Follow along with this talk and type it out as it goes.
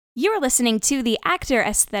You're listening to the Actor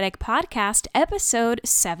Aesthetic Podcast, episode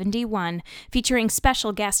 71, featuring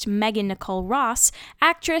special guest Megan Nicole Ross,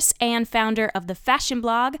 actress and founder of the fashion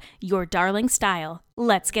blog Your Darling Style.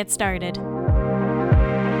 Let's get started.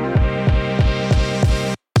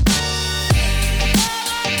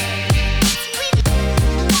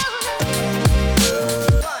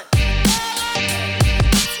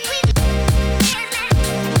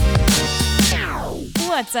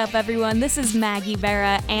 What's up, everyone? This is Maggie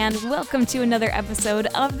Vera, and welcome to another episode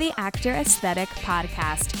of the Actor Aesthetic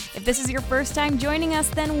Podcast. If this is your first time joining us,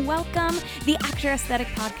 then welcome. The Actor Aesthetic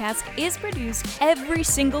Podcast is produced every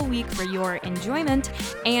single week for your enjoyment,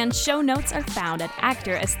 and show notes are found at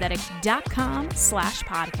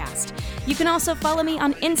actoraesthetic.com/podcast. You can also follow me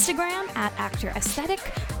on Instagram at Actor Aesthetic,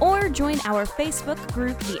 or join our Facebook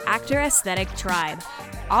group, the Actor Aesthetic Tribe.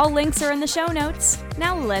 All links are in the show notes.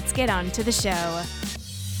 Now let's get on to the show.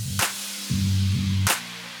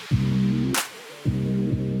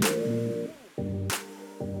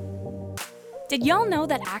 Did y'all know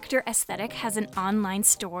that Actor Aesthetic has an online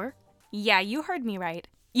store? Yeah, you heard me right.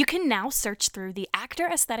 You can now search through the Actor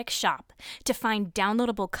Aesthetic shop to find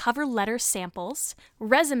downloadable cover letter samples,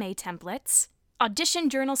 resume templates, audition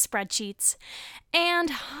journal spreadsheets, and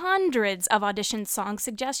hundreds of audition song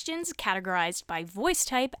suggestions categorized by voice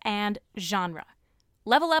type and genre.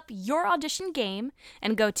 Level up your audition game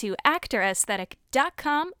and go to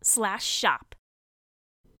actoraesthetic.com/shop.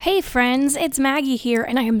 Hey friends, it's Maggie here,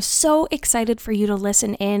 and I am so excited for you to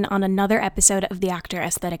listen in on another episode of the Actor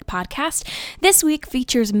Aesthetic Podcast. This week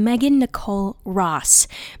features Megan Nicole Ross.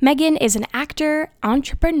 Megan is an actor,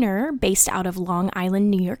 entrepreneur based out of Long Island,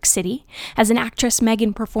 New York City. As an actress,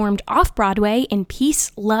 Megan performed off-Broadway in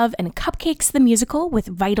Peace, Love, and Cupcakes the Musical with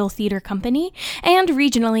Vital Theater Company, and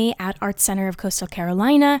regionally at Arts Center of Coastal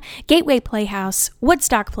Carolina, Gateway Playhouse,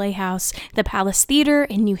 Woodstock Playhouse, the Palace Theater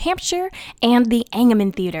in New Hampshire, and the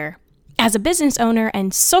Angerman Theater. As a business owner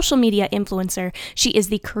and social media influencer, she is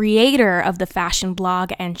the creator of the fashion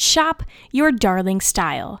blog and shop, Your Darling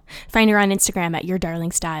Style. Find her on Instagram at Your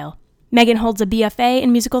Darling Style. Megan holds a BFA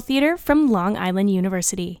in musical theater from Long Island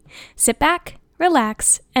University. Sit back,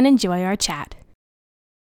 relax, and enjoy our chat.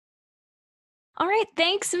 All right,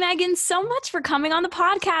 thanks, Megan, so much for coming on the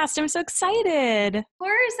podcast. I'm so excited. Of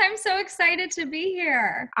course, I'm so excited to be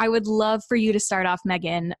here. I would love for you to start off,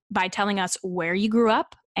 Megan, by telling us where you grew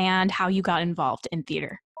up and how you got involved in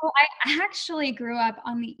theater. Well, I actually grew up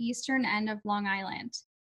on the eastern end of Long Island.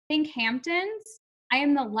 Think Hamptons. I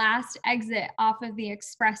am the last exit off of the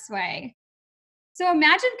expressway. So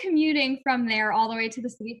imagine commuting from there all the way to the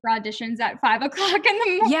city for auditions at 5 o'clock in the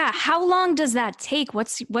morning. Yeah, how long does that take?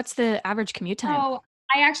 What's the average commute time? So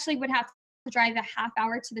I actually would have to drive a half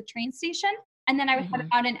hour to the train station, and then I would have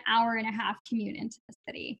about an hour and a half commute into the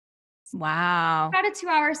city. Wow. About a 2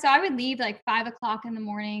 hours. So I would leave like 5 o'clock in the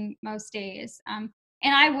morning most days. And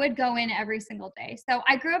I would go in every single day. So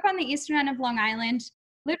I grew up on the eastern end of Long Island,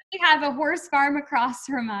 literally have a horse farm across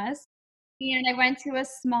from us. And I went to a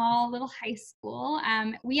small little high school.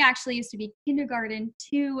 We actually used to be kindergarten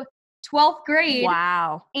to 12th grade.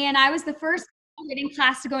 Wow. And I was the first graduating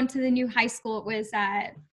class to go into the new high school. It was,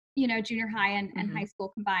 junior high and high school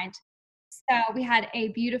combined. So we had a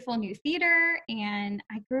beautiful new theater, and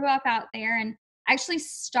I grew up out there and actually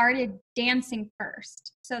started dancing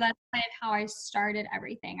first. So that's kind of how I started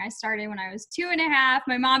everything. I started when I was 2.5.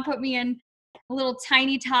 My mom put me in a little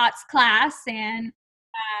tiny tots class, and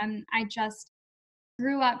I just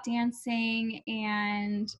grew up dancing,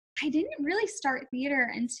 and I didn't really start theater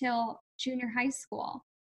until junior high school.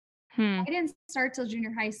 I didn't start till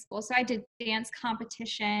junior high school. So I did dance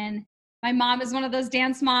competition. My mom is one of those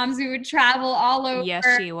dance moms who would travel all over. Yes,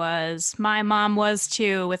 she was. My mom was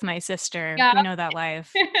too, with my sister. Yeah. We know that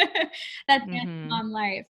life. That dance mom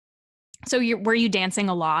life. So were you dancing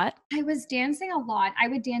a lot? I was dancing a lot. I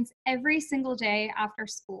would dance every single day after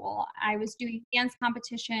school. I was doing dance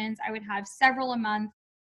competitions. I would have several a month,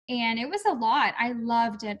 and it was a lot. I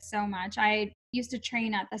loved it so much. I used to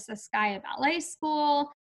train at the Saskaya Ballet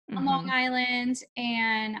School on Long Island,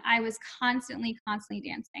 and I was constantly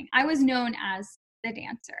dancing. I was known as the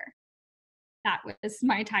dancer. That was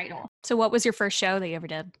my title. So what was your first show that you ever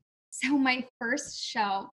did? So my first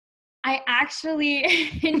show, I actually,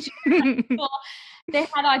 in junior high school, they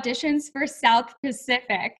had auditions for South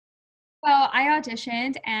Pacific. So I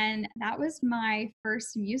auditioned, and that was my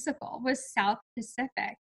first musical, was South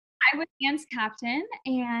Pacific. I was dance captain,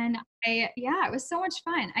 and it was so much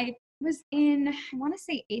fun. I was in, I want to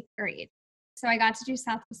say 8th grade. So I got to do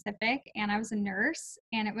South Pacific, and I was a nurse,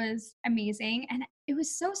 and it was amazing. And it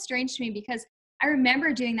was so strange to me because I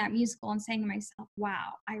remember doing that musical and saying to myself,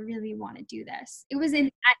 wow, I really want to do this.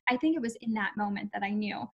 I think it was in that moment that I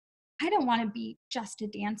knew I don't want to be just a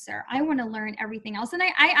dancer. I want to learn everything else. And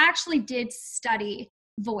I actually did study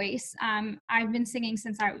voice. I've been singing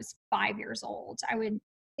since I was 5 years old. I would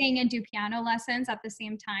sing and do piano lessons at the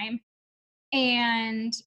same time.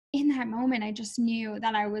 And in that moment, I just knew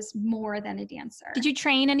that I was more than a dancer. Did you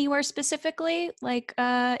train anywhere specifically, like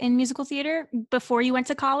in musical theater before you went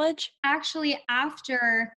to college? Actually,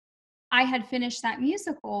 after I had finished that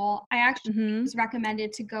musical, I actually was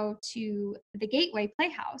recommended to go to the Gateway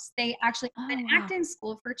Playhouse. They actually have an acting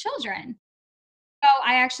school for children. So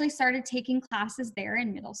I actually started taking classes there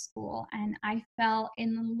in middle school, and I fell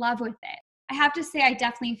in love with it. I have to say I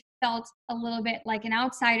definitely felt a little bit like an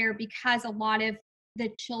outsider because a lot of the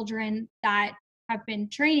children that have been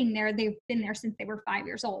training there, they've been there since they were 5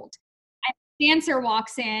 years old. A dancer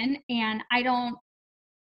walks in, and I don't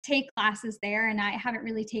take classes there, and I haven't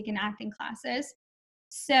really taken acting classes.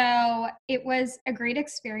 So it was a great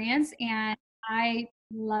experience, and I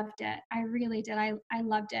loved it. I really did. I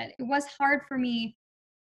loved it. It was hard for me,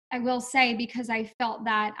 I will say, because I felt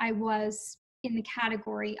that I was in the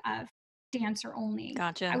category of dancer only.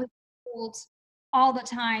 Gotcha. I was told all the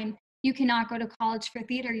time, you cannot go to college for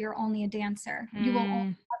theater. You're only a dancer. You will only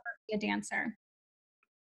ever be a dancer.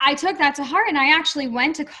 I took that to heart, and I actually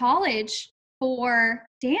went to college for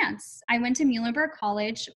dance. I went to Muhlenberg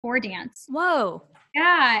College for dance. Whoa.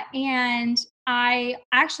 Yeah, and I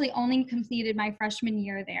actually only completed my freshman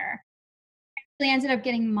year there. I ended up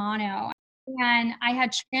getting mono, and I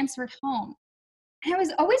had transferred home. And I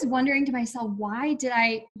was always wondering to myself, why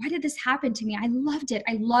did this happen to me? I loved it.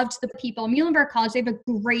 I loved the people. Muhlenberg College, they have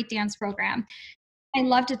a great dance program. I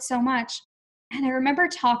loved it so much. And I remember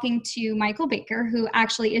talking to Michael Baker, who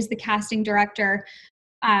actually is the casting director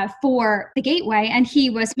for the Gateway, and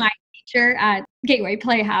he was my teacher at Gateway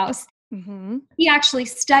Playhouse. He actually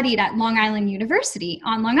studied at Long Island University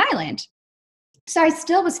on Long Island. So I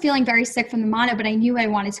still was feeling very sick from the mono, but I knew I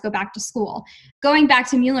wanted to go back to school. Going back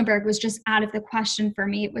to Muhlenberg was just out of the question for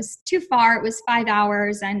me. It was too far. It was 5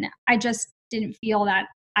 hours, and I just didn't feel that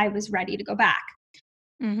I was ready to go back.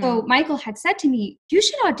 So Michael had said to me, you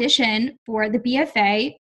should audition for the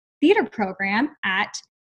BFA theater program at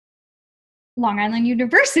Long Island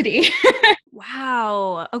University.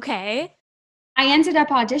 Wow. Okay. I ended up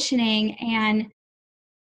auditioning, and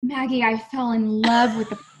Maggie, I fell in love with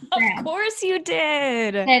the program. Of course you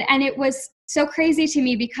did. And it was so crazy to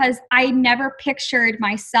me because I never pictured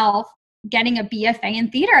myself getting a BFA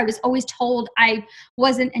in theater. I was always told I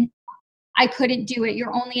couldn't do it.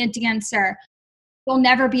 You're only a dancer. You'll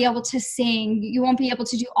never be able to sing. You won't be able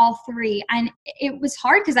to do all three. And it was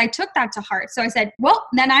hard because I took that to heart. So I said, well,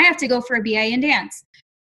 then I have to go for a BA in dance.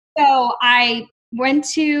 So I went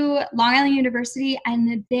to Long Island University,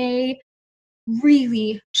 and they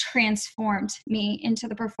really transformed me into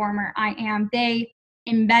the performer I am. They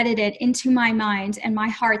embedded it into my mind and my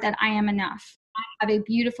heart that I am enough. I have a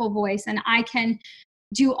beautiful voice, and I can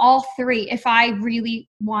do all three if I really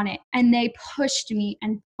want it. And they pushed me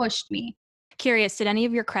and pushed me. Curious, did any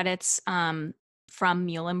of your credits from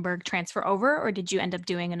Muhlenberg transfer over, or did you end up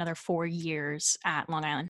doing another 4 years at Long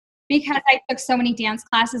Island? Because I took so many dance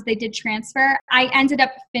classes, they did transfer. I ended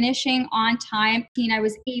up finishing on time. I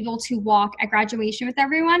was able to walk at graduation with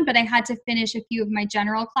everyone, but I had to finish a few of my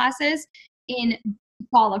general classes in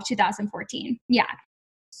fall of 2014. Yeah.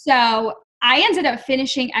 So I ended up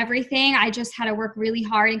finishing everything. I just had to work really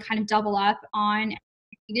hard and kind of double up on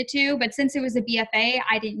needed to, but since it was a BFA,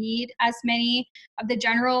 I didn't need as many of the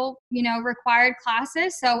general, required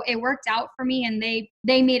classes. So it worked out for me, and they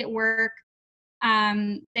made it work.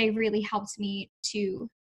 They really helped me to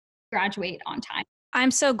graduate on time.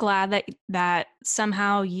 I'm so glad that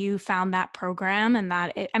somehow you found that program, and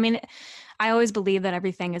that I always believe that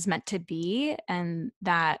everything is meant to be, and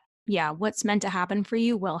that, yeah, what's meant to happen for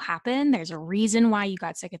you will happen. There's a reason why you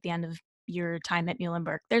got sick at the end of your time at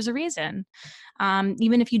Muhlenberg. There's a reason,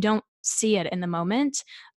 even if you don't see it in the moment.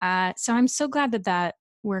 So I'm so glad that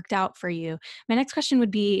worked out for you. My next question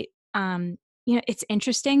would be, it's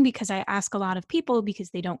interesting because I ask a lot of people,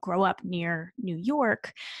 because they don't grow up near New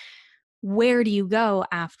York, where do you go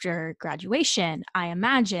after graduation? I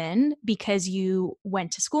imagine because you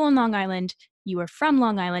went to school in Long Island, you were from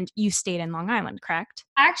Long Island, you stayed in Long Island, correct?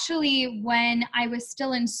 Actually, when I was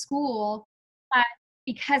still in school,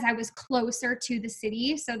 because I was closer to the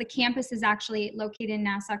city, so the campus is actually located in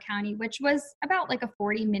Nassau County, which was about like a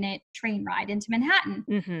 40-minute train ride into Manhattan.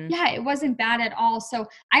 Yeah, it wasn't bad at all. So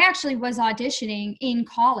I actually was auditioning in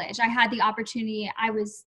college. I had the opportunity. I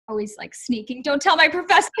was always like sneaking, don't tell my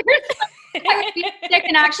professors. I would be sick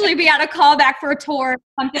and actually be at a callback for a tour,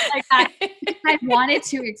 something like that. I wanted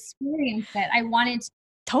to experience it. I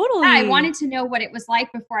Totally. wanted to know what it was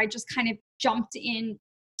like before I just kind of jumped into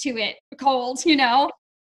it cold, you know?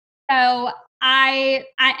 So I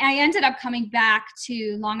ended up coming back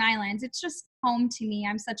to Long Island. It's just home to me.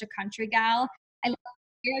 I'm such a country gal. I love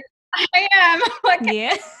it. I am. What can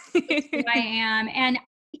Yeah. I say? Who I am. And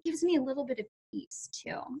it gives me a little bit of peace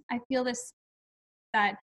too. I feel this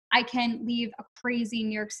that I can leave a crazy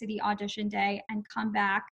New York City audition day and come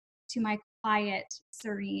back to my quiet,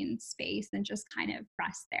 serene space and just kind of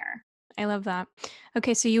rest there. I love that.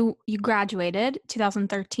 Okay, so you graduated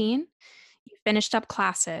 2013. You finished up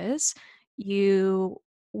classes. You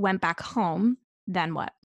went back home. Then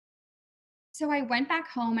what? So I went back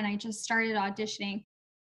home and I just started auditioning.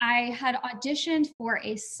 I had auditioned for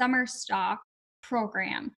a summer stock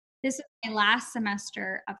program. This was my last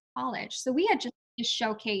semester of college. So we had just finished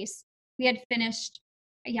showcase. We had finished,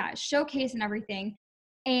 yeah, showcase and everything.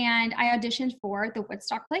 And I auditioned for the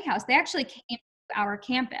Woodstock Playhouse. They actually came to our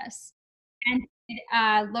campus and did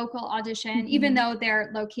a local audition, even Mhm. though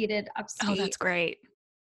they're located Oh, upstate. that's great.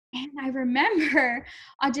 And I remember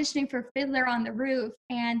auditioning for Fiddler on the Roof,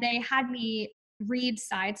 and they had me read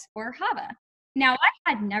sides for Hava. Now, I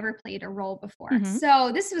had never played a role before, Mhm.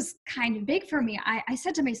 so this was kind of big for me. I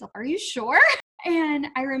said to myself, "Are you sure?" And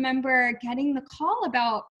I remember getting the call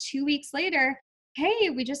about 2 weeks later, "Hey,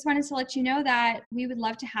 we just wanted to let you know that we would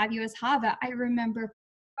love to have you as Hava." I remember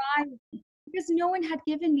crying because no one had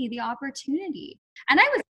given me the opportunity, and I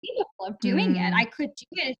was capable of doing it. I Mm. could do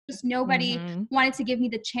it, it's just nobody Mhm. wanted to give me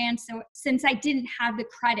the chance. So since I didn't have the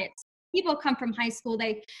credits, people come from high school,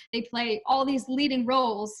 they play all these leading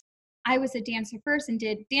roles. I was a dancer first and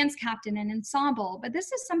did dance captain and ensemble, but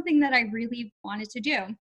this is something that I really wanted to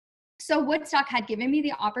do. So Woodstock had given me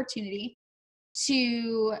the opportunity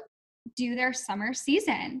to do their summer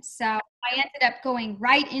season. So I ended up going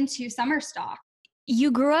right into summer stock. You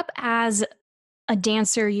grew up as a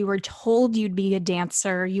dancer. You were told you'd be a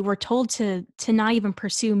dancer. You were told to not even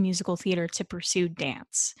pursue musical theater, to pursue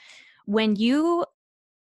dance. When you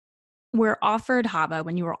were offered Hava,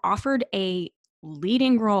 when you were offered a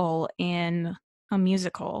leading role in a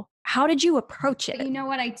musical, how did you approach But it? you know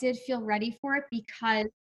what? I did feel ready for it because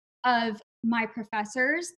of my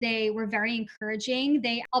professors. They were very encouraging.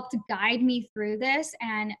 They helped guide me through this,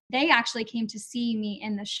 and they actually came to see me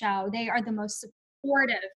in the show. They are the most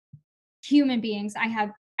supportive human beings I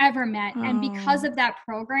have ever met. And because Oh, of that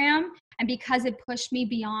program and because it pushed me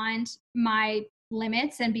beyond my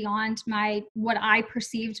limits and beyond my what I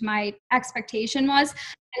perceived my expectation was,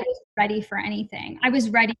 I was ready for anything. I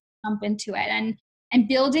was ready to jump into it. And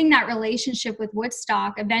building that relationship with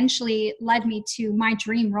Woodstock eventually led me to my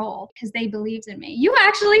dream role because they believed in me. You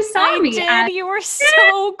actually saw I me did. at You were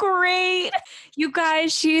so great. You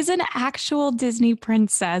guys, she's an actual Disney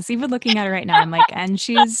princess. Even looking at her right now, I'm like, and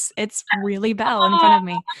it's really Belle in front oh, of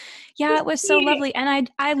me. Yeah, it was so lovely. And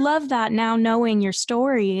I love that now, knowing your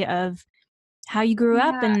story of how you grew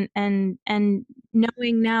up, yeah. and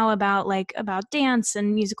knowing now about, like, about dance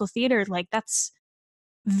and musical theater. Like, that's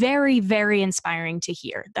very, very inspiring to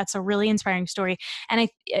hear. That's a really inspiring story. And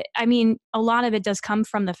I mean, a lot of it does come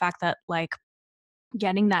from the fact that, like,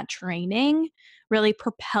 getting that training really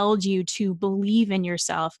propelled you to believe in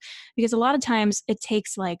yourself, because a lot of times it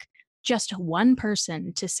takes, like, just one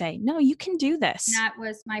person to say, no, you can do this. That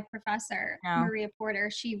was my professor, No. Maria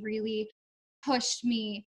Porter. She really pushed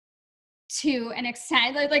me to an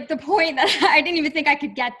extent, like the point that I didn't even think I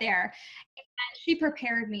could get there. And she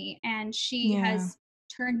prepared me and she Yeah. has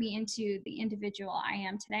turned me into the individual I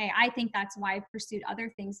am today. I think that's why I pursued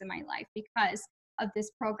other things in my life because of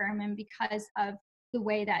this program and because of the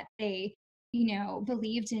way that they,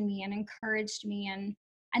 believed in me and encouraged me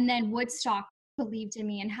and then Woodstock believed in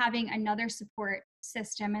me and having another support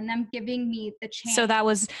system and them giving me the chance. So I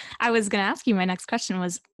was going to ask you, my next question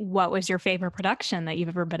was, what was your favorite production that you've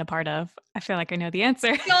ever been a part of? I feel like I know the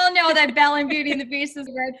answer. We all know that Belle and Beauty and the Beast is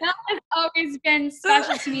where Belle has always been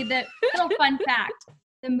special to me. The little fun fact,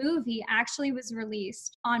 the movie actually was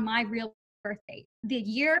released on my real birthday. The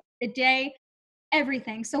year, the day,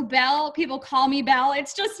 everything. So Belle, people call me Belle.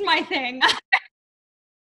 It's just my thing.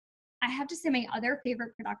 I have to say my other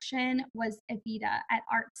favorite production was Evita at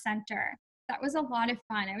Art Center. That was a lot of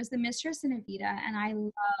fun. I was the mistress in Evita and I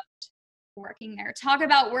loved working there. Talk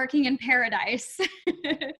about working in paradise.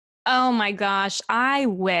 Oh my gosh, I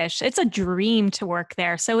wish. It's a dream to work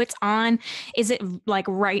there. So it's on, is it like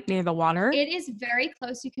right near the water? It is very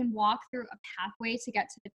close. You can walk through a pathway to get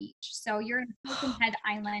to the beach. So you're in Hilton Head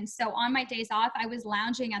Island. So on my days off, I was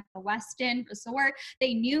lounging at the Westin Resort.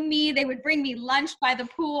 They knew me. They would bring me lunch by the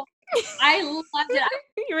pool. I loved it.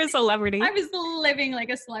 You're a celebrity. I was living like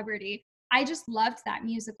a celebrity. I just loved that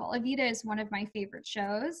musical. Evita is one of my favorite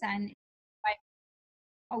shows, and I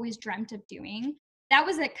always dreamt of doing. That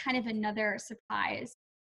was a kind of another surprise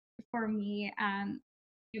for me,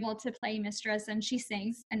 able to play Mistress, and she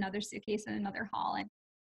sings Another Suitcase in Another Hall, and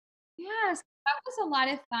yes, that was a lot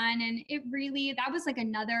of fun, and it really that was like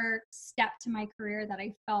another step to my career that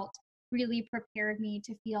I felt really prepared me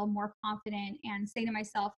to feel more confident and say to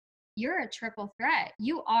myself, "You're a triple threat.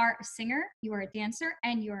 You are a singer, you are a dancer,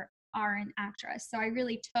 and you are an actress." So I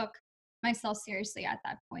really took myself seriously at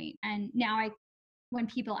that point, and now when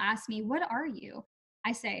people ask me, "What are you?"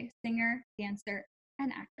 I say singer, dancer,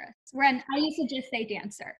 and actress. When I used to just say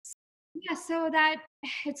dancer. Yeah, so that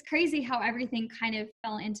it's crazy how everything kind of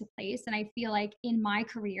fell into place. And I feel like in my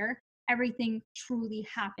career, everything truly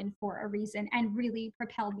happened for a reason and really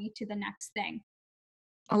propelled me to the next thing.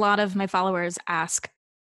 A lot of my followers ask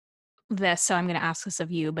this, so I'm going to ask this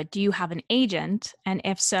of you, but do you have an agent? And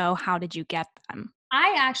if so, how did you get them?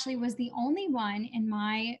 I actually was the only one in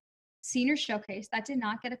my senior showcase that did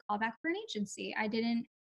not get a call back for an agency. I didn't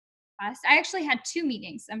request. I actually had two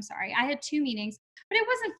meetings. I'm sorry. I had two meetings, but it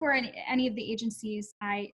wasn't for any of the agencies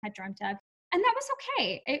I had dreamt of. And that was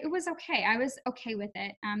okay. It was okay. I was okay with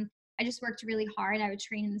it. I just worked really hard. I would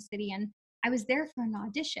train in the city, and I was there for an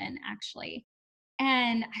audition actually.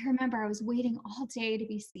 And I remember I was waiting all day to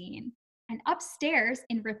be seen. And upstairs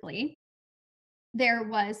in Ripley, there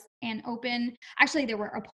was an open, actually, there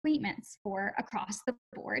were appointments for across the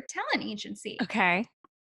board talent agency. Okay.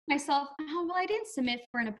 Myself, oh, well, I didn't submit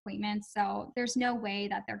for an appointment, so there's no way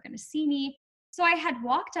that they're going to see me. So I had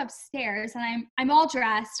walked upstairs, and I'm all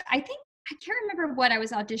dressed. I think I can't remember what I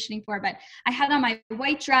was auditioning for, but I had on my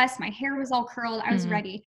white dress, my hair was all curled, I was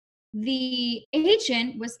ready. The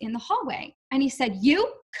agent was in the hallway, and he said,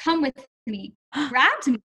 "You come with me," grabbed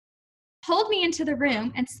me, pulled me into the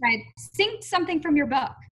room, and said, "Sing something from your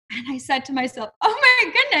book." And I said to myself, "Oh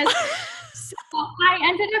my goodness." So I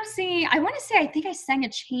ended up singing, I want to say, I think I sang A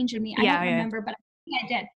Change in Me. I don't remember, but I think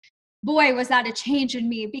I did. Boy, was that a change in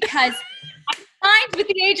me, because I signed with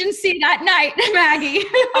the agency that night, Maggie.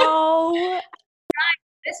 Oh,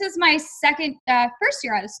 This was my first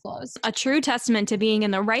year out of school. It was a true testament to being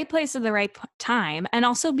in the right place at the right time, and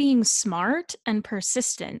also being smart and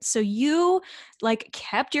persistent. So you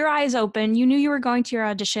kept your eyes open. You knew you were going to your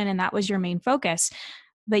audition, and that was your main focus.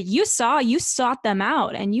 But you sought them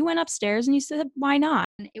out, and you went upstairs and you said, why not?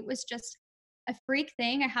 It was just a freak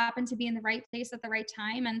thing. I happened to be in the right place at the right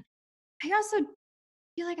time. And I also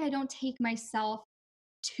feel like I don't take myself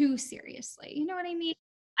too seriously. You know what I mean?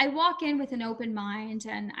 I walk in with an open mind,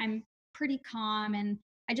 and I'm pretty calm, and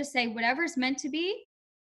I just say whatever's meant to be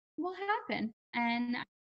will happen. And I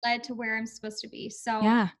led to where I'm supposed to be. So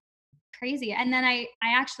Yeah. crazy. And then I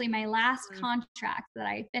actually, my last contract that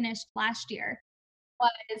I finished last year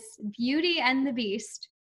was Beauty and the Beast,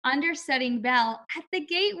 understudying Belle at the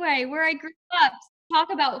Gateway where I grew up.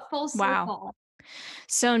 Talk about full Wow. circle.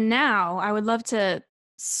 So now I would love to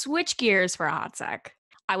switch gears for a hot sec.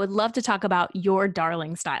 I would love to talk about your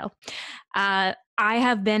darling style. I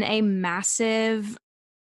have been a massive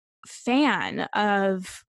fan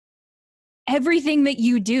of everything that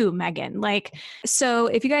you do, Megan. So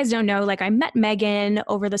if you guys don't know, I met Megan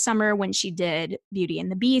over the summer when she did Beauty and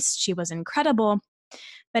the Beast. She was incredible.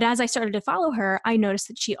 But as I started to follow her, I noticed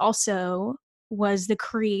that she also was the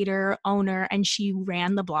creator, owner, and she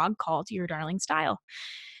ran the blog called Your Darling Style.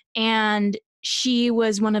 And she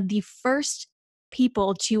was one of the first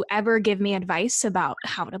people to ever give me advice about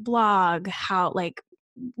how to blog,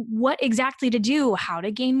 what exactly to do, how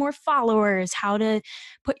to gain more followers, how to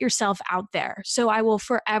put yourself out there. So I will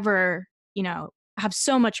forever, have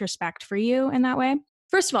so much respect for you in that way.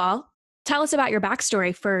 First of all, tell us about your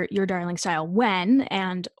backstory for Your Darling Style. When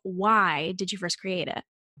and why did you first create it?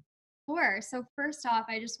 Sure. So first off,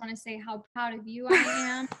 I just want to say how proud of you I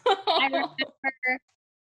am. I remember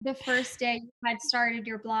the first day you had started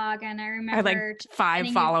your blog, and I I remember had 5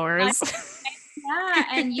 followers. Yeah,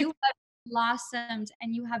 and you have blossomed,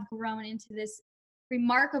 and you have grown into this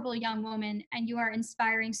remarkable young woman, and you are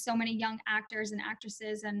inspiring so many young actors and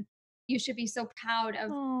actresses, and you should be so proud of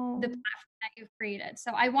the platform that you've created.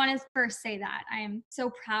 So I want to first say that I am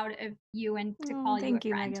so proud of you, and to call you a Thank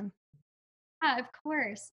you, friend. Megan. Yeah, of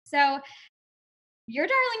course. So Your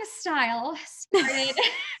Darling Style started.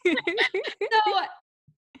 So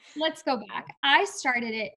let's go back. I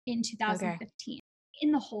started it in 2015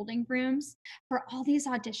 in the holding rooms for all these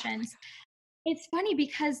auditions. It's funny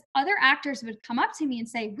because other actors would come up to me and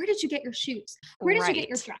say, "Where did you get your shoots? Where did you get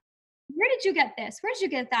your dress? Where did you get this? Where did you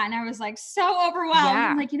get that?" And I was like so overwhelmed. Yeah.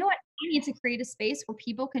 I'm like, you know what? need to create a space where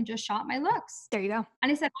people can just shop my looks. There you go.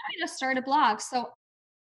 And I said, I'm going to start a blog. So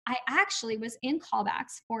I actually was in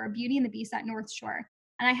callbacks for Beauty and the Beast at North Shore,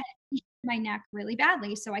 and I had injured my neck really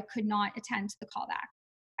badly, so I could not attend the callback.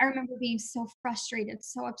 I remember being so frustrated,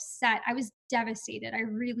 so upset. I was devastated. I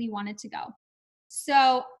really wanted to go.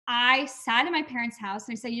 So I sat in my parents' house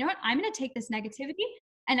and I said, you know what? I'm going to take this negativity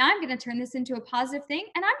and I'm going to turn this into a positive thing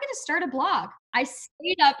and I'm going to start a blog. I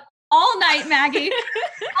stayed up all night, Maggie,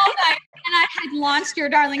 all night. And I had launched Your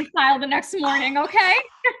Darling Style the next morning. Okay.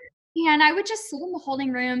 And I would just sit in the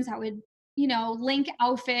holding rooms. I would, link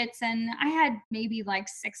outfits, and I had maybe like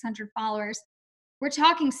 600 followers. We're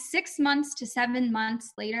talking 6 months to 7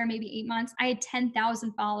 months later, maybe 8 months, I had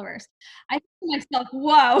 10,000 followers. I thought to myself,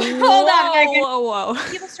 whoa, hold up, Megan. Whoa.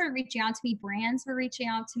 People started reaching out to me. Brands were reaching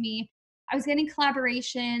out to me. I was getting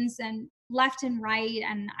collaborations and left and right.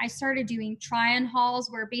 And I started doing try-on hauls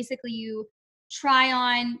where basically you try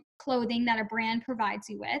on clothing that a brand provides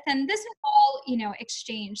you with. And this is all,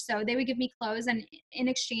 exchange. So they would give me clothes, and in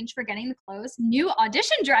exchange for getting the clothes, new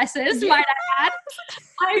audition dresses, might I add,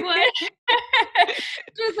 I would.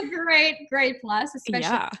 Which was a great plus, especially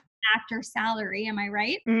actor salary. Am I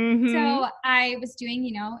right? Mm-hmm. So I was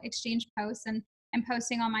doing, exchange posts and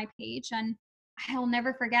posting on my page. And I'll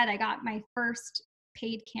never forget, I got my first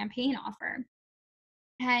paid campaign offer.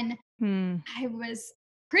 And I was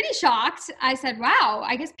pretty shocked. I said, wow,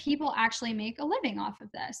 I guess people actually make a living off of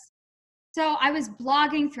this. So I was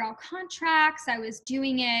blogging throughout contracts. I was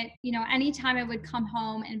doing it, anytime I would come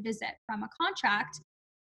home and visit from a contract,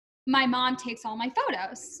 my mom takes all my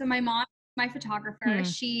photos. So my mom, my photographer,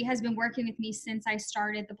 she has been working with me since I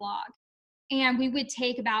started the blog. And we would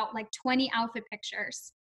take about like 20 outfit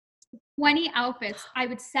pictures, 20 outfits. I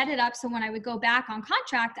would set it up so when I would go back on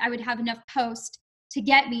contract, I would have enough posts to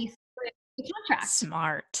get me through the contract.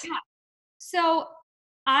 Smart. Yeah. So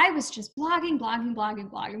I was just blogging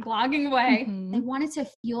away. I wanted to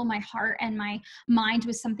fuel my heart and my mind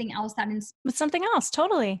with something else with something else,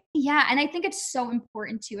 totally. Yeah. And I think it's so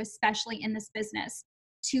important too, especially in this business,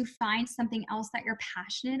 to find something else that you're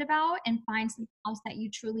passionate about and find something else that you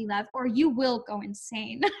truly love, or you will go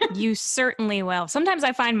insane. You certainly will. Sometimes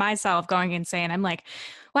I find myself going insane. I'm like,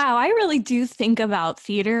 wow, I really do think about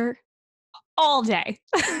theater all day.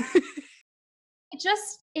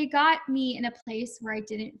 It got me in a place where I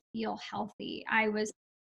didn't feel healthy. I was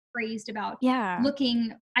praised about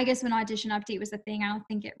looking, I guess when audition update was a thing, I don't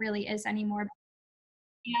think it really is anymore.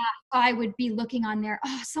 Yeah, I would be looking on there,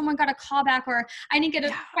 oh, someone got a callback, or I didn't get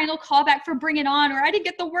a final callback for Bring It On, or I didn't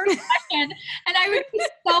get the work session. And I would be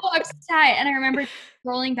so upset. And I remember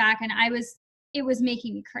scrolling back, and it was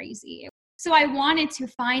making me crazy. So I wanted to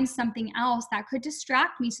find something else that could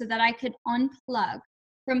distract me so that I could unplug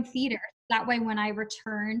from theater. That way, when I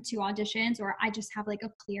return to auditions, or I just have like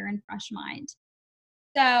a clear and fresh mind.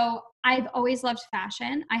 So I've always loved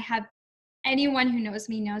fashion. Anyone who knows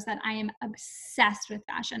me knows that I am obsessed with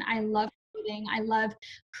fashion. I love clothing. I love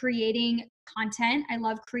creating content. I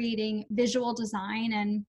love creating visual design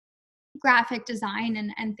and graphic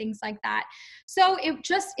design and things like that. So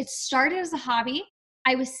it started as a hobby.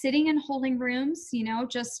 I was sitting in holding rooms,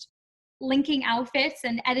 just linking outfits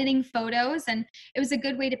and editing photos, and it was a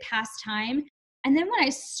good way to pass time. And then when I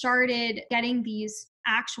started getting these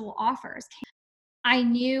actual offers, I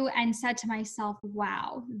knew and said to myself,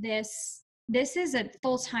 wow, this is a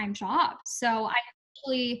full-time job. So I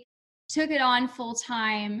actually took it on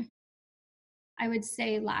full-time, I would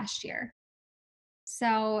say last year.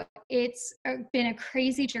 So it's been a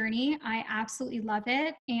crazy journey. I absolutely love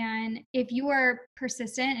it. And if you are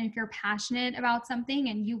persistent and if you're passionate about something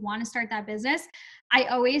and you want to start that business, I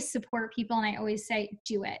always support people and I always say,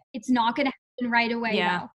 do it. It's not going to happen right away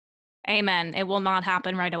though. Amen. It will not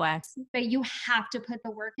happen right away. But you have to put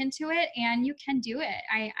the work into it and you can do it.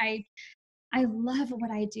 I love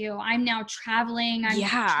what I do. I'm now traveling. I'm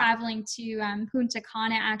traveling to Punta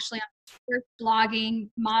Cana, actually. I'm blogging,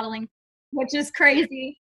 modeling, which is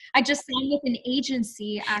crazy. I just signed with an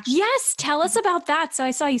agency, actually. Yes, tell us about that. So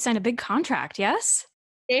I saw you sign a big contract, yes?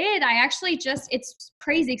 I actually it's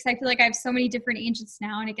crazy because I feel like I have so many different agents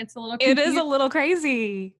now and it gets a little confusing. It is a little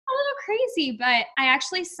crazy. A little crazy, but I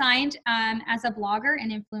actually signed as a blogger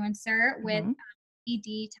and influencer with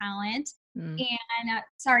ED Talent. And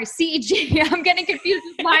sorry, CG. I'm getting confused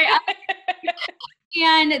with my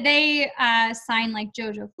and they signed like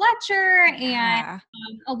Jojo Fletcher and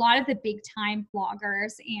a lot of the big time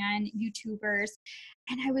bloggers and YouTubers.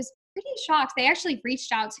 And I was pretty shocked. They actually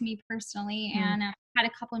reached out to me personally and had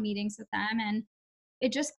a couple of meetings with them, and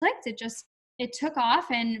it just clicked. It took off,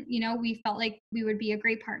 and we felt like we would be a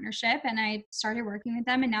great partnership, and I started working with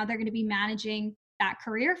them, and now they're going to be managing that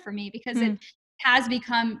career for me, because it has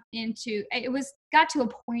become got to a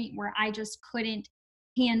point where I just couldn't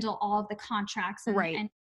handle all of the contracts and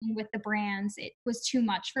with the brands. It was too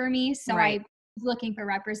much for me. So I was looking for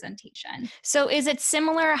representation. So is it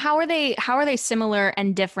similar? How are they similar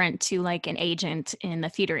and different to like an agent in the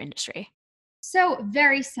theater industry? So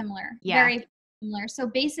very similar. Yeah. Very similar. So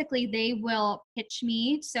basically they will pitch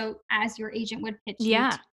me. So as your agent would pitch you to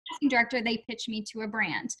the casting director, they pitch me to a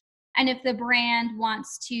brand. And if the brand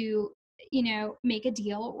wants to, make a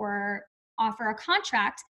deal or offer a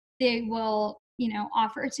contract, they will,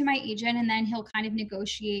 offer it to my agent, and then he'll kind of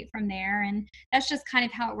negotiate from there. And that's just kind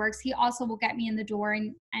of how it works. He also will get me in the door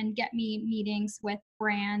and get me meetings with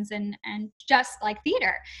brands and just like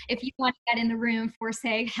theater. If you want to get in the room for,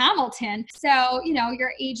 say, Hamilton. So,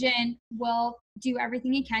 your agent will do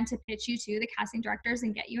everything he can to pitch you to the casting directors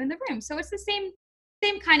and get you in the room. So it's the same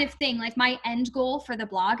kind of thing. Like, my end goal for the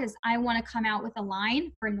blog is I want to come out with a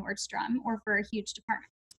line for Nordstrom or for a huge department.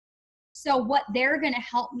 So what they're going to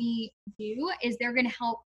help me do is they're going to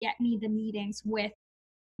help get me the meetings with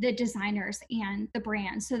the designers and the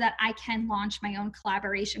brands so that I can launch my own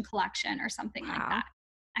collaboration collection or something like that.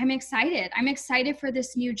 I'm excited. I'm excited for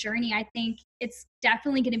this new journey. I think it's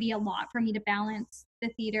definitely going to be a lot for me to balance the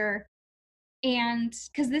theater, and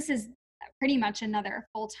because this is pretty much another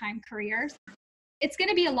full-time career. It's going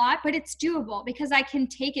to be a lot, but it's doable because I can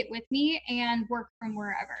take it with me and work from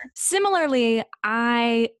wherever. Similarly,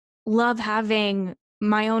 I love having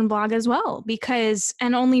my own blog as well because,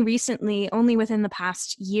 and only recently, only within the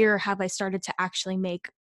past year, have I started to actually make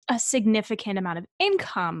a significant amount of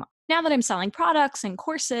income. Now that I'm selling products and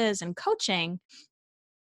courses and coaching,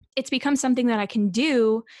 it's become something that I can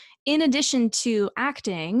do in addition to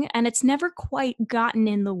acting, and it's never quite gotten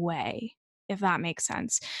in the way, if that makes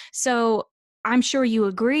sense. So I'm sure you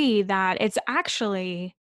agree that it's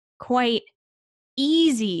actually quite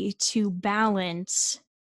easy to balance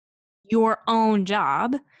your own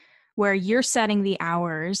job where you're setting the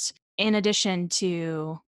hours in addition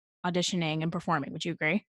to auditioning and performing. Would you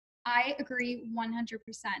agree? I agree 100%.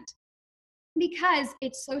 Because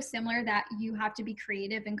it's so similar that you have to be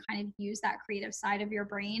creative and kind of use that creative side of your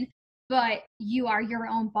brain, but you are your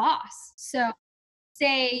own boss. So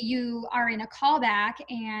say you are in a callback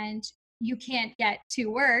and you can't get to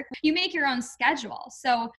work, you make your own schedule.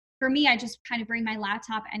 So for me, I just kind of bring my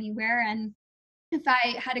laptop anywhere, and if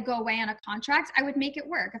I had to go away on a contract, I would make it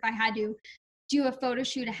work. If I had to do a photo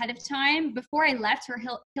shoot ahead of time, before I left for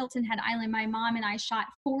Hilton Head Island, my mom and I shot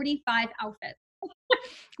 45 outfits.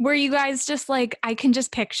 Were you guys just like, I can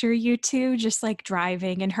just picture you two just like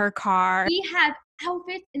driving in her car. We have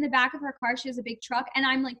outfits in the back of her car. She has a big truck, and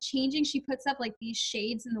I'm like changing. She puts up like these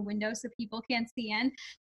shades in the window so people can't see in.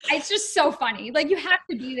 It's just so funny. Like, you have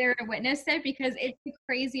to be there to witness it because it's the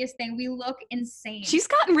craziest thing. We look insane. She's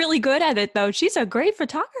gotten really good at it though. She's a great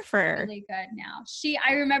photographer. Really good now.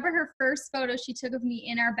 I remember her first photo she took of me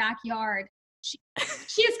in our backyard. She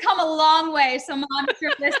has come a long way. So Mom, if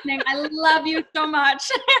you're listening, I love you so much.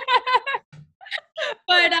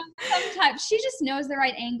 But sometimes she just knows the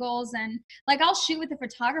right angles, and like, I'll shoot with the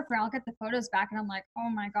photographer, I'll get the photos back, and I'm like, oh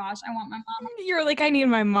my gosh, I want my mom. You're like, I need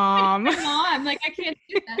my mom. I need my mom. Like, I can't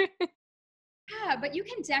do that. Yeah, but you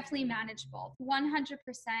can definitely manage both. 100%.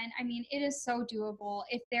 I mean, it is so doable.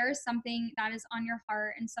 If there is something that is on your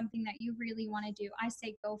heart and something that you really want to do, I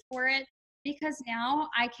say go for it, because now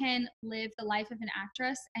I can live the life of an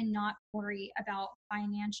actress and not worry about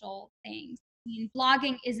financial things. I mean,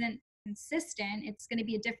 blogging isn't consistent. It's going to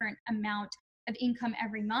be a different amount of income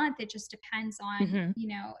every month. It just depends on,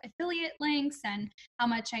 affiliate links and how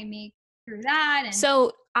much I make through that. And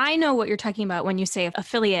so I know what you're talking about when you say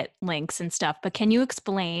affiliate links and stuff, but can you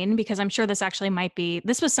explain, because I'm sure this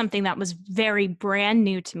was something that was very brand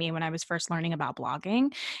new to me when I was first learning about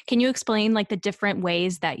blogging. Can you explain like the different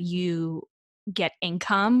ways that you get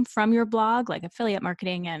income from your blog, like affiliate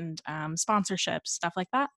marketing and sponsorships, stuff like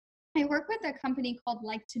that? I work with a company called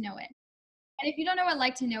Like to Know It. And if you don't know what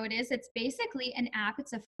Like to Know It is, it's basically an app.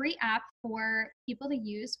 It's a free app for people to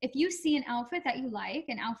use. If you see an outfit that you like,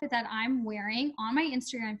 an outfit that I'm wearing on my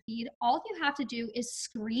Instagram feed, all you have to do is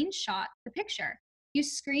screenshot the picture. You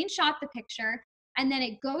screenshot the picture, and then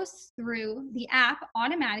it goes through the app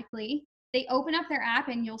automatically. They open up their app,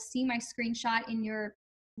 and you'll see my screenshot in your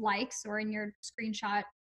likes or in your screenshot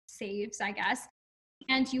saves, I guess.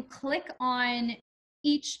 And you click on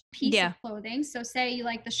each piece of clothing. So say you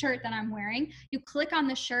like the shirt that I'm wearing, you click on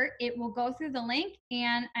the shirt, it will go through the link,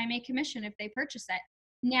 and I make commission if they purchase it.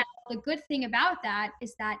 Now, the good thing about that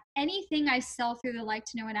is that anything I sell through the Like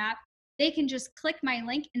to Know It app, they can just click my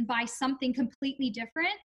link and buy something completely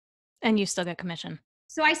different. And you still get commission.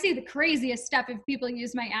 So I see the craziest stuff if people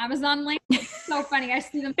use my Amazon link. It's so funny. I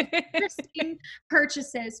see them interesting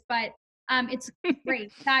purchases, but it's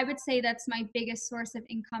great. I would say that's my biggest source of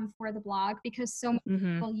income for the blog, because so many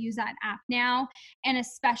Mm-hmm. people use that app now, and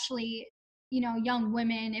especially, young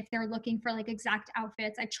women, if they're looking for like exact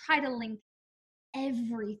outfits, I try to link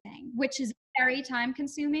everything, which is very time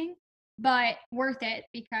consuming, but worth it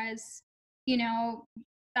because, you know,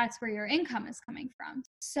 that's where your income is coming from.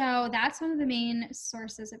 So that's one of the main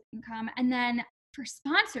sources of income. And then for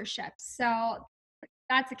sponsorships, so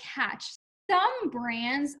that's a catch. Some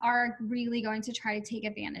brands are really going to try to take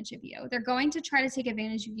advantage of you. They're going to try to take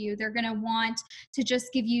advantage of you. They're going to want to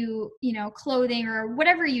just give you, clothing or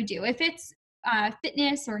whatever you do. If it's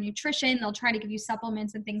fitness or nutrition, they'll try to give you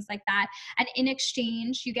supplements and things like that. And in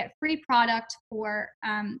exchange, you get free product for,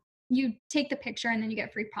 you take the picture and then you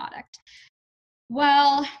get free product.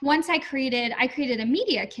 Well, once I created a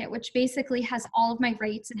media kit, which basically has all of my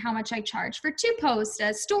rates and how much I charge for 2 posts,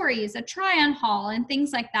 stories, a try on haul, and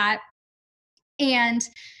things like that. And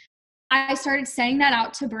I started sending that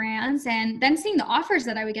out to brands, and then seeing the offers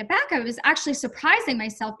that I would get back, I was actually surprising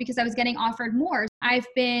myself because I was getting offered more. I've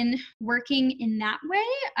been working in that way.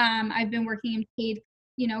 I've been working in paid,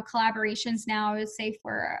 collaborations now, I would say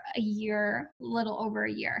for a year, a little over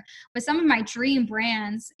a year, with some of my dream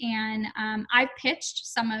brands. And I've pitched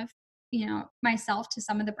some of, myself to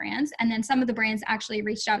some of the brands, and then some of the brands actually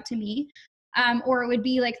reached out to me. Or it would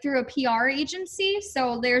be like through a PR agency.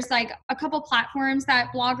 So there's like a couple platforms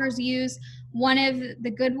that bloggers use. One of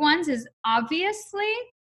the good ones is Obviously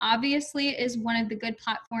is one of the good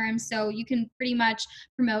platforms. So you can pretty much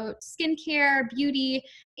promote skincare, beauty,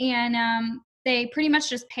 and they pretty much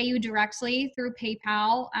just pay you directly through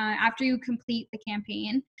PayPal after you complete the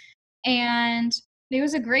campaign. And it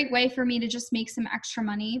was a great way for me to just make some extra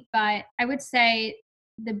money. But I would say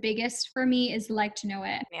the biggest for me is Like to Know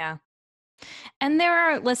It. Yeah. And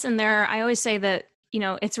I always say that,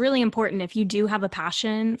 it's really important if you do have a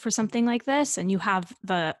passion for something like this and you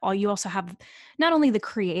also have not only the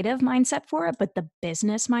creative mindset for it, but the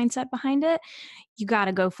business mindset behind it, you got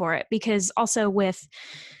to go for it. Because also with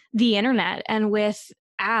the internet and with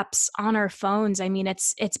apps on our phones, I mean,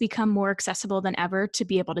 it's become more accessible than ever to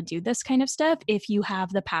be able to do this kind of stuff if you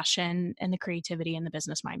have the passion and the creativity and the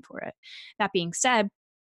business mind for it. That being said,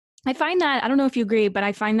 I find that, I don't know if you agree, but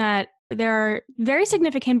I find that there are very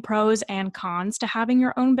significant pros and cons to having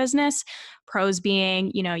your own business. Pros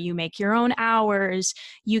being, you make your own hours,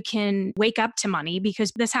 you can wake up to money,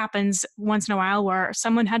 because this happens once in a while where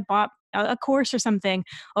someone had bought a course or something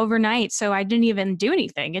overnight. So I didn't even do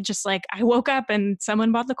anything. It just like, I woke up and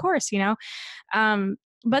someone bought the course,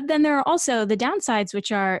 But then there are also the downsides,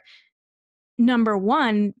 which are number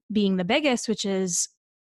one being the biggest, which is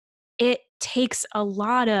it takes a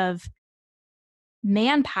lot of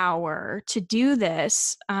manpower to do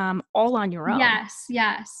this all on your own. Yes,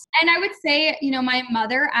 yes. And I would say, my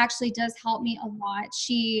mother actually does help me a lot.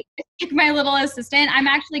 She is my little assistant. I'm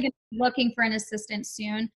actually going to be looking for an assistant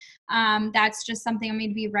soon. That's just something I'm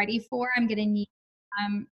going to be ready for. I'm going to need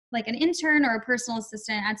like an intern or a personal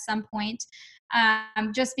assistant at some point,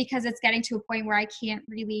 just because it's getting to a point where I can't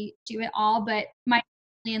really do it all. But my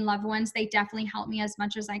and loved ones, they definitely help me as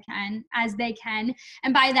much as they can.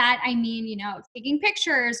 And by that, I mean, taking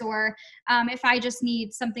pictures, or if I just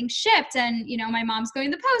need something shipped and, my mom's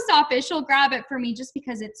going to the post office, she'll grab it for me, just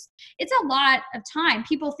because it's a lot of time.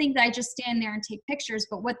 People think that I just stand there and take pictures,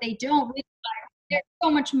 but what they don't realize, there's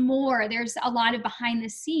so much more. There's a lot of behind the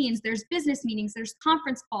scenes. There's business meetings, there's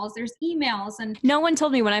conference calls, there's emails. And no one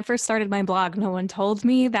told me when I first started my blog, no one told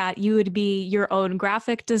me that you would be your own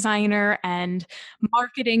graphic designer and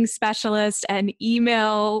marketing specialist and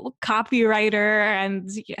email copywriter, and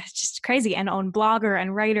it's just crazy, and own blogger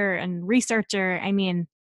and writer and researcher. I mean,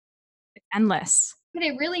 it's endless. But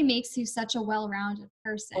it really makes you such a well-rounded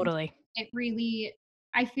person. Totally.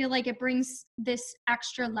 I feel like it brings this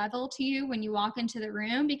extra level to you when you walk into the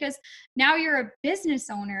room, because now you're a business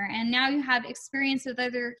owner and now you have experience with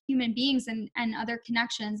other human beings and other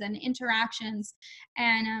connections and interactions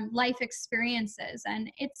and life experiences.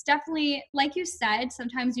 And it's definitely, like you said,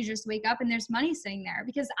 sometimes you just wake up and there's money sitting there,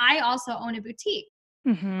 because I also own a boutique.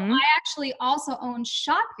 Mm-hmm. I actually also own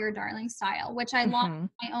Shop Your Darling Style, which I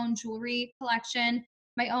launched my own jewelry collection,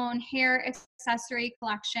 my own hair accessory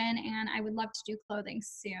collection, and I would love to do clothing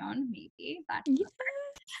soon, maybe.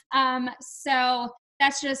 So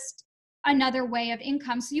that's just another way of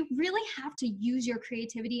income. So you really have to use your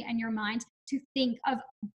creativity and your mind to think of,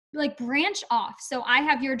 like, branch off. So I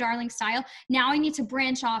have Your Darling Style. Now I need to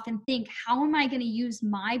branch off and think, how am I going to use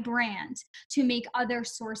my brand to make other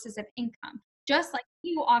sources of income? just like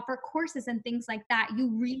you offer courses and things like that. You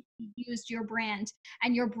really used your brand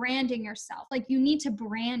and you're branding yourself. Like you need to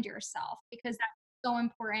brand yourself because that's so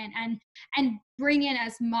important, and bring in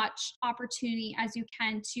as much opportunity as you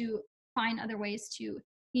can to find other ways to,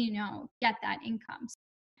 get that income.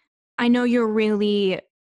 I know you're really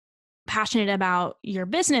passionate about your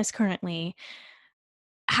business currently.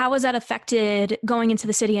 How has that affected going into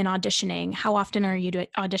the city and auditioning? How often are you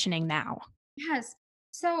auditioning now? Yes.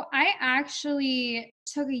 So I actually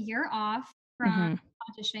took a year off from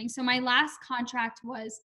Mm-hmm. auditioning. So my last contract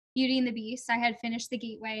was Beauty and the Beast. I had finished the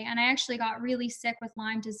Gateway and I actually got really sick with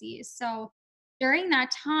Lyme disease. So during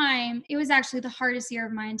that time, it was actually the hardest year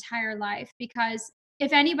of my entire life because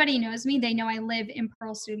if anybody knows me, they know I live in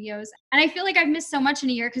Pearl Studios. And I feel like I've missed so much in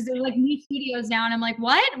a year because they're like new studios now. And I'm like,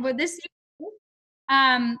 what? Would this?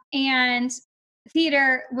 And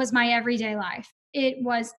theater was my everyday life. It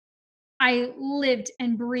was I lived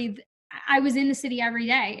and breathed. I was in the city every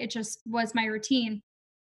day. It just was my routine.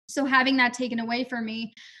 So having that taken away from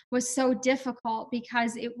me was so difficult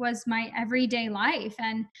because it was my everyday life.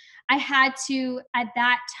 And I had to, at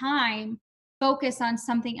that time, focus on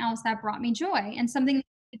something else that brought me joy and something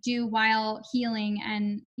to do while healing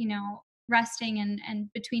and, resting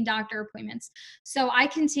and between doctor appointments. So I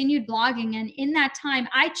continued blogging. And in that time,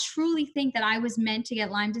 I truly think that I was meant to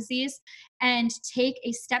get Lyme disease and take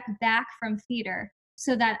a step back from theater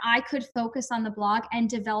so that I could focus on the blog and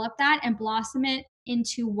develop that and blossom it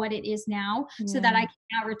into what it is now so that I Yeah.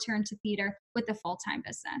 can now return to theater with a full-time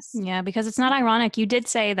business. Yeah, because it's not ironic. You did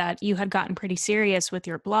say that you had gotten pretty serious with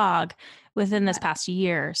your blog within this But past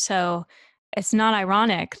year. So it's not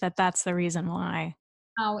ironic that that's the reason why.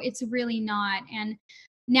 no, it's really not. And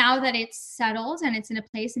now that it's settled and it's in a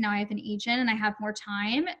place and now I have an agent and I have more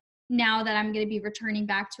time, now that I'm going to be returning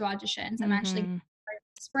back to auditions, I'm actually Mm-hmm.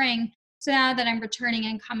 spring. So now that I'm returning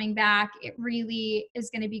and coming back, it really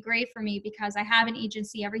is going to be great for me because I have an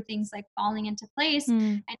agency, everything's like falling into place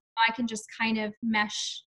Mm. and I can just kind of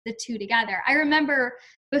mesh the two together. I remember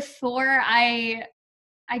before I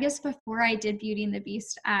guess before I did Beauty and the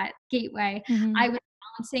Beast at Gateway, Mm-hmm. I was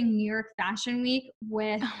balancing New York Fashion Week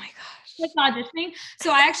with Oh my with gosh. auditioning.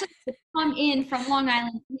 So I actually had to come in from Long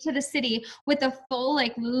Island into the city with a full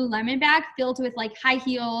like Lululemon bag filled with like high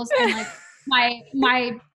heels and like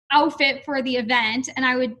my outfit for the event. And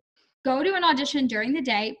I would go to an audition during the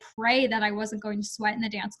day, pray that I wasn't going to sweat in the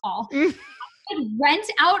dance hall, and rent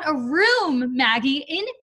out a room, Maggie, in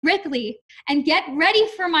Ripley and get ready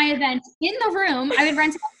for my event in the room. I would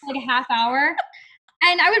rent it out for like a half hour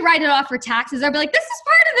and I would write it off for taxes. I'd be like, this is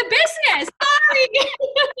part of the business. Sorry.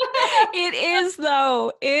 It is,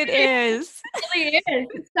 though. It is. Really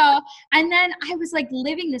is. So, and then I was like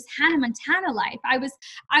living this Hannah Montana life. I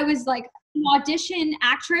was like an audition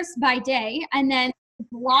actress by day and then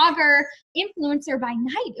blogger influencer by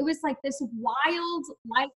night. It was like this wild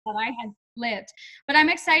life that I had lived. But I'm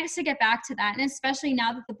excited to get back to that. And especially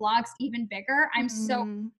now that the blog's even bigger, I'm so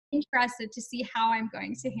Mm. interested to see how I'm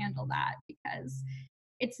going to handle that because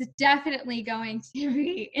it's definitely going to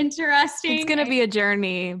be It's interesting. going to I be a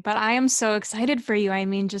journey, but I am so excited for you. I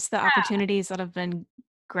mean, just the opportunities that have been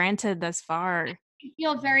granted thus far.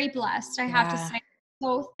 feel very blessed. I have to Yeah. say,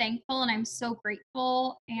 so thankful and I'm so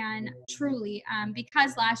grateful. And truly,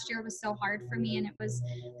 because last year was so hard for me and it was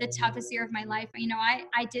the toughest year of my life,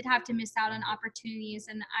 I did have to miss out on opportunities.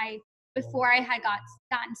 And before I had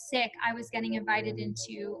gotten sick, I was getting invited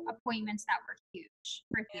into appointments that were huge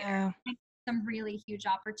for theater. Yeah. Like, some really huge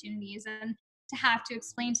opportunities. And to have to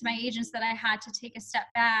explain to my agents that I had to take a step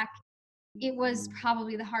back, it was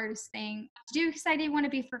probably the hardest thing to do because I didn't want to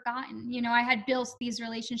be forgotten. I had built these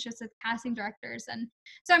relationships with casting directors. And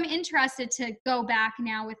so I'm interested to go back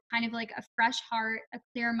now with kind of like a fresh heart, a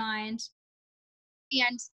clear mind,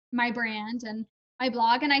 and my brand and my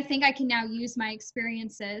blog. And I think I can now use my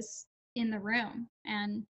experiences in the room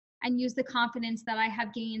and use the confidence that I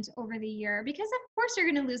have gained over the year. Because of course you're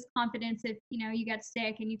going to lose confidence if you get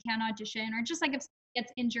sick and you can't audition, or just like if someone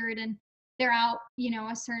gets injured and they're out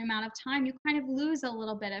a certain amount of time, you kind of lose a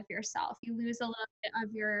little bit of yourself, you lose a little bit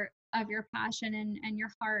of your passion and your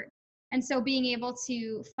heart. And so being able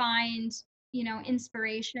to find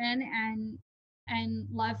inspiration and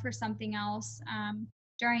love for something else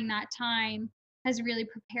during that time has really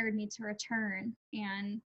prepared me to return,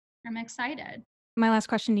 and I'm excited. My last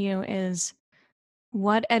question to you is,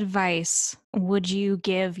 what advice would you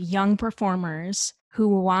give young performers who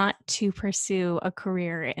want to pursue a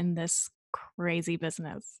career in this crazy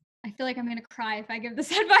business? I feel like I'm going to cry if I give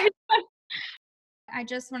this advice. I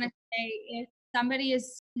just want to say, if somebody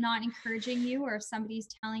is not encouraging you or if somebody's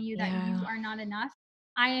telling you that you Yeah. are not enough,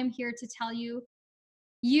 I am here to tell you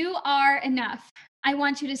You are enough. I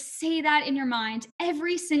want you to say that in your mind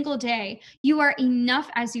every single day. You are enough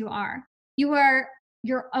as you are. You are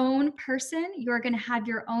your own person. You are going to have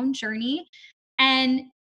your own journey. And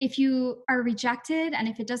if you are rejected and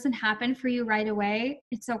if it doesn't happen for you right away,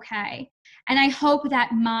 it's okay. And I hope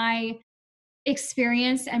that my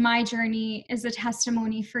experience and my journey is a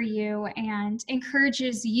testimony for you and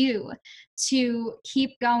encourages you to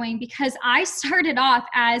keep going, because I started off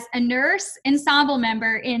as a nurse ensemble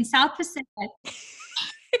member in South Pacific.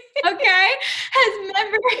 Okay, as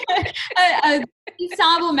a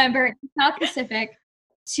ensemble member in South Pacific,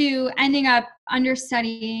 to ending up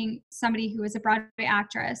understudying somebody who was a Broadway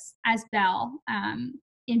actress as Belle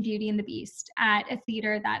in Beauty and the Beast at a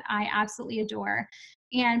theater that I absolutely adore,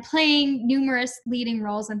 and playing numerous leading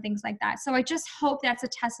roles and things like that. So I just hope that's a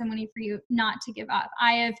testimony for you not to give up.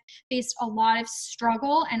 I have faced a lot of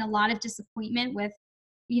struggle and a lot of disappointment with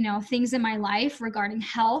things in my life regarding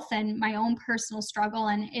health and my own personal struggle,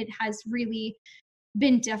 and it has really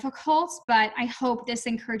been difficult, but I hope this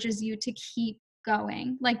encourages you to keep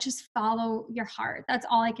going. Like, just follow your heart. That's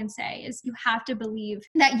all I can say, is you have to believe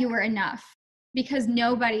that you are enough, because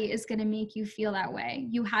nobody is going to make you feel that way.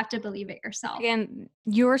 You have to believe it yourself. Again,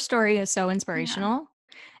 your story is so inspirational,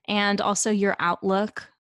 and also your outlook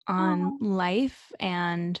on life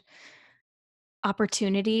and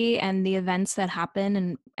opportunity and the events that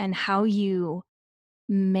happen, and how you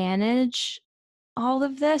manage all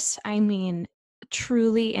of this. I mean,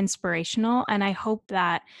 truly inspirational. And I hope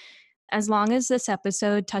that as long as this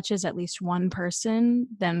episode touches at least one person,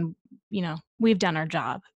 then, we've done our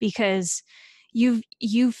job, because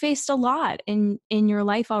you've faced a lot in your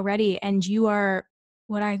life already, and you are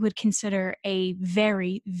what I would consider a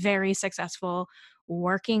very, very successful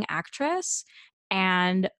working actress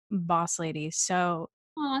and boss lady. So,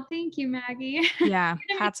 Oh, thank you, Maggie. yeah,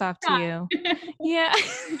 hats off to you. Yeah.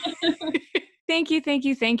 Thank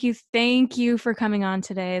you for coming on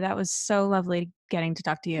today. That was so lovely getting to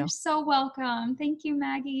talk to you. You're so welcome. Thank you,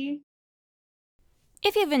 Maggie.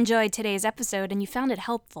 If you've enjoyed today's episode and you found it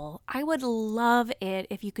helpful, I would love it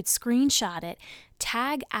if you could screenshot it,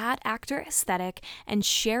 tag @ActorAesthetic, and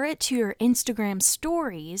share it to your Instagram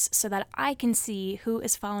stories so that I can see who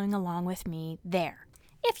is following along with me there.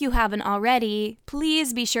 If you haven't already,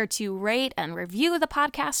 please be sure to rate and review the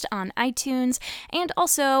podcast on iTunes, and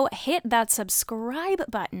also hit that subscribe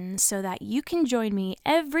button so that you can join me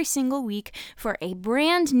every single week for a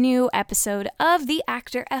brand new episode of the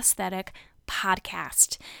Actor Aesthetic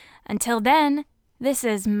podcast. Until then, this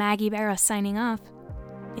is Maggie Barra signing off.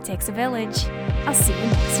 It takes a village. I'll see you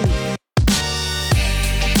next week.